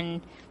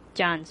on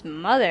John's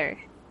mother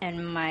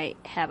and might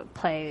have it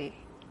play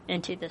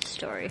into this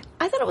story.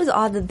 I thought it was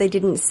odd that they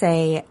didn't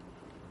say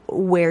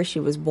where she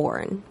was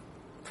born.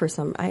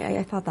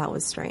 I thought that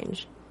was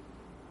strange.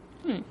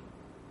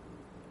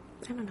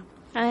 I don't know.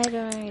 I don't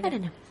know. I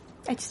don't know.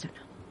 I just don't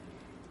know.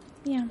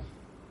 Yeah.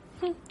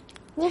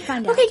 We'll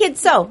find out. Okay, kids.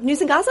 So, news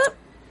and gossip?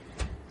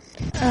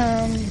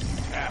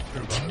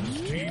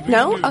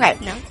 No? Okay.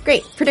 No.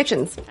 Great.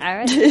 Predictions. All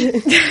right. There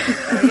we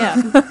go.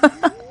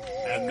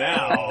 And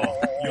now,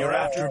 your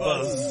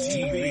AfterBuzz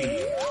TV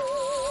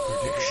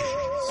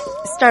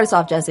predictions. Start us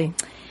off, Jesse.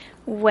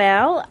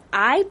 Well,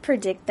 I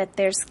predict that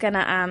there's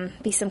gonna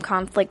be some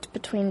conflict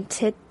between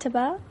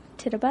Tituba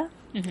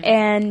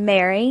and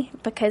Mary,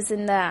 because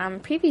in the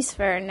previews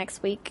for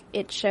next week,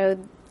 it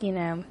showed,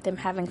 them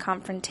having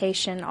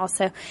confrontation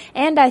also.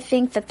 And I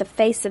think that the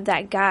face of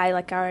that guy,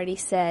 like I already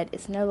said,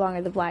 is no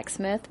longer the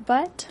blacksmith,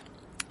 but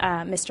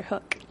Mr.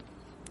 Hook.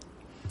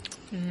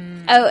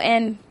 Oh,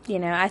 and,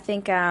 I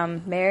think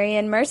Mary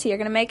and Mercy are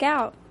going to make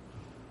out.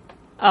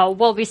 Oh,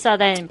 well, we saw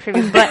that in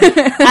preview, but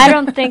I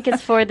don't think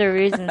it's for the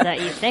reasons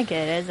that you think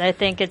it is. I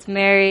think it's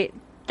Mary,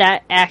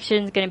 that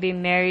action is going to be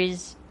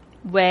Mary's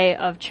way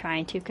of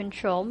trying to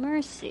control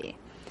Mercy.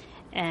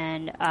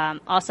 And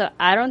also,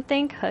 I don't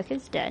think Hook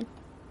is dead.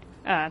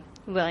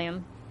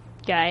 William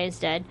guy is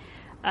dead.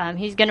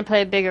 He's going to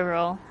play a bigger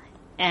role.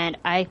 And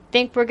I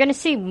think we're going to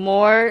see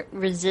more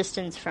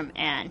resistance from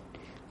Anne.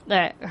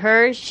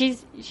 Her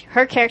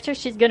character,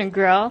 she's going to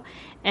grow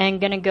and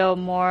going to go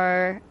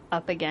more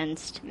up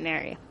against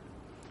Mary.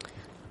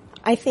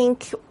 I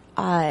think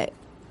Cotton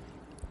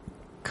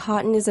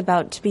is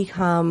about to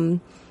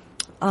become,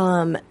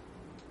 at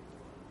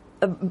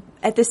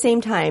the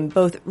same time,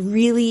 both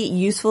really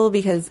useful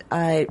because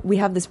we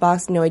have this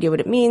box, no idea what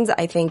it means.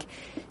 I think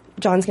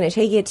John's going to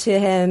take it to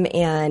him,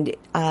 and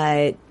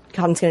Cotton's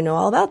going to know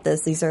all about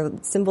this. These are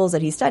symbols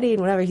that he studied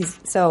and whatever. He's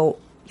going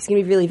to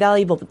be really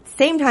valuable, but at the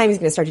same time, he's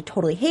going to start to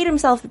totally hate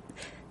himself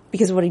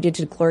because of what he did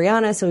to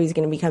Gloriana, so he's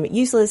going to become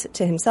useless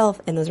to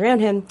himself and those around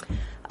him.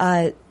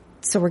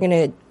 So we're going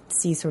to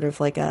see sort of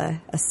like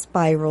a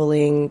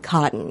spiraling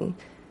Cotton.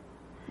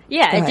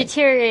 Yeah, a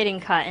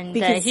deteriorating Cotton.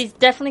 That he's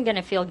definitely going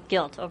to feel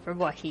guilt over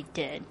what he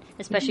did,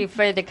 especially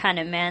for the kind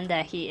of man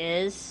that he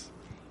is.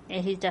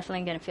 And he's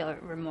definitely going to feel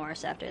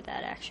remorse after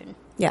that action.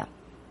 Yeah,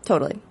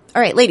 totally.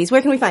 All right, ladies,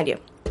 where can we find you?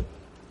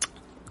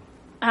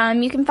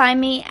 You can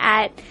find me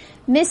at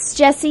Miss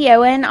Jessie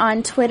Owen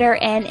on Twitter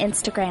and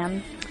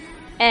Instagram.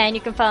 And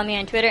you can follow me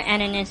on Twitter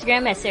and on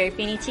Instagram at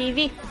Serafini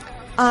TV.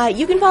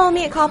 You can follow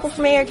me at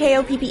Koppelformayor,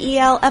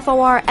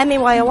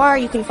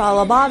 KOPPELFORMAYOR. You can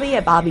follow Bobby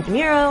at Bobby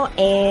DeMuro.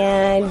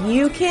 And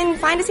you can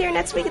find us here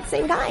next week at the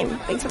same time.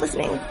 Thanks for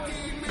listening.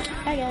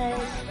 Bye, guys.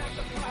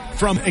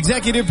 From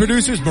executive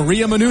producers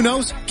Maria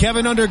Menounos,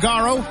 Kevin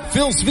Undergaro,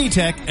 Phil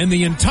Svitek, and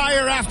the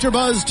entire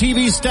AfterBuzz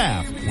TV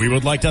staff, we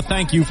would like to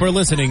thank you for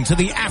listening to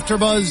the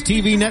AfterBuzz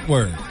TV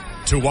network.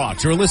 To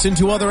watch or listen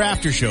to other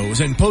after shows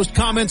and post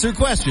comments or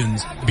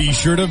questions, be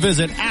sure to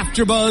visit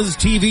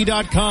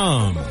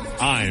AfterBuzzTV.com.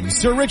 I'm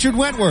Sir Richard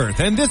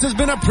Wentworth, and this has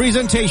been a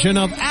presentation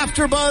of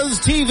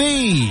AfterBuzz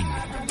TV.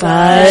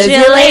 Buzz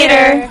you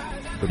later.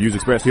 The views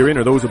expressed herein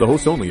are those of the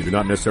hosts only and do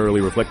not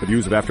necessarily reflect the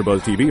views of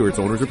AfterBuzz TV or its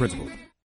owners or principals.